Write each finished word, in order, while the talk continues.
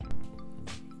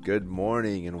Good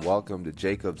morning and welcome to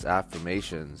Jacob's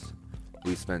Affirmations.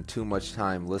 We spend too much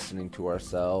time listening to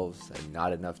ourselves and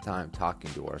not enough time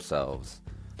talking to ourselves.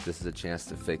 This is a chance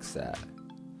to fix that.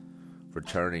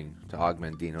 Returning to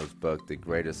Augmendino's book, The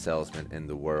Greatest Salesman in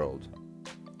the World.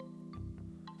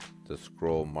 The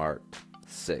scroll marked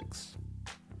 6.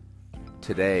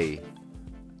 Today,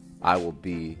 I will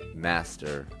be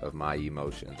master of my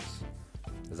emotions.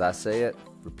 As I say it,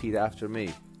 repeat after me.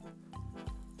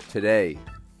 Today,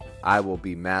 I will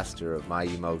be master of my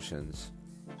emotions.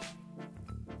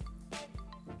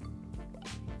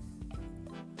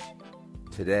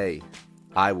 Today,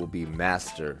 I will be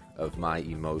master of my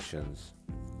emotions.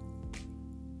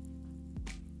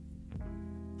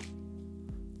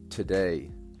 Today,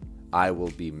 I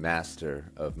will be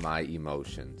master of my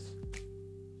emotions.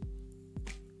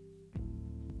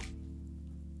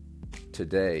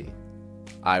 Today,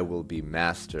 I will be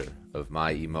master of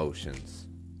my emotions.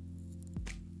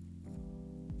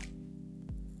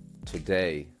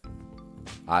 Today,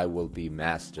 I will be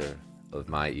master of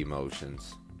my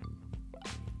emotions.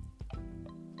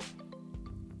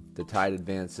 The tide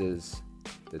advances,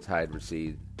 the tide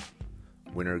recedes.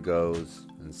 Winter goes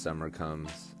and summer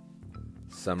comes.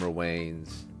 Summer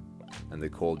wanes and the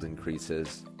cold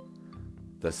increases.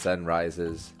 The sun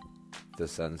rises, the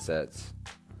sun sets.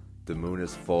 The moon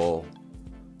is full,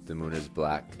 the moon is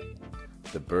black.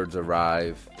 The birds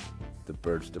arrive, the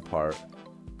birds depart.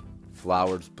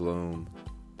 Flowers bloom,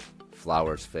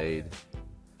 flowers fade.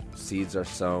 Seeds are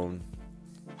sown,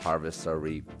 harvests are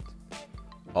reaped.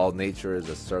 All nature is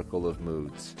a circle of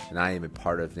moods, and I am a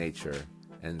part of nature.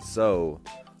 And so,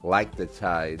 like the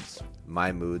tides,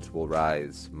 my moods will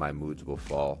rise, my moods will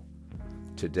fall.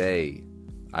 Today,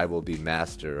 I will be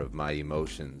master of my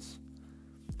emotions.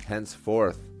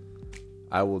 Henceforth,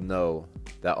 I will know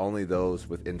that only those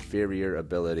with inferior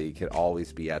ability can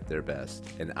always be at their best,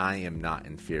 and I am not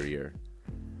inferior.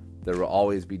 There will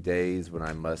always be days when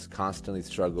I must constantly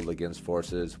struggle against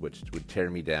forces which would tear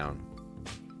me down.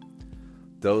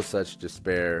 Though such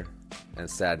despair and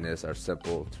sadness are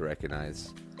simple to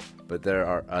recognize, but there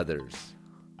are others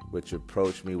which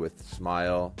approach me with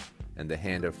smile and the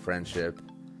hand of friendship,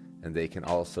 and they can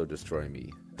also destroy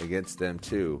me. Against them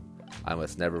too, I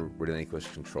must never relinquish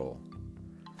control.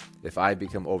 If I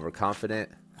become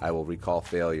overconfident, I will recall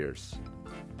failures.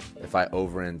 If I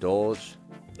overindulge,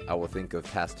 I will think of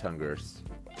past hungers.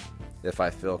 If I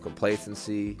feel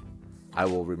complacency, I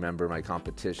will remember my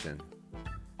competition.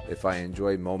 If I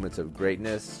enjoy moments of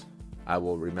greatness, I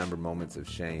will remember moments of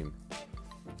shame.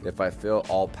 If I feel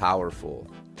all-powerful,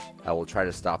 I will try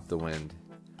to stop the wind.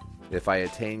 If I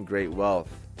attain great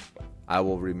wealth, I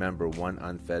will remember one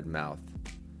unfed mouth.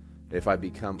 If I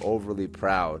become overly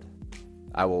proud,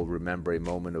 I will remember a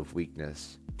moment of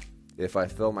weakness. If I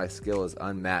feel my skill is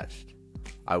unmatched,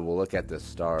 I will look at the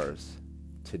stars.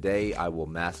 Today, I will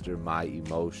master my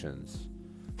emotions.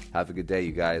 Have a good day,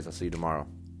 you guys. I'll see you tomorrow.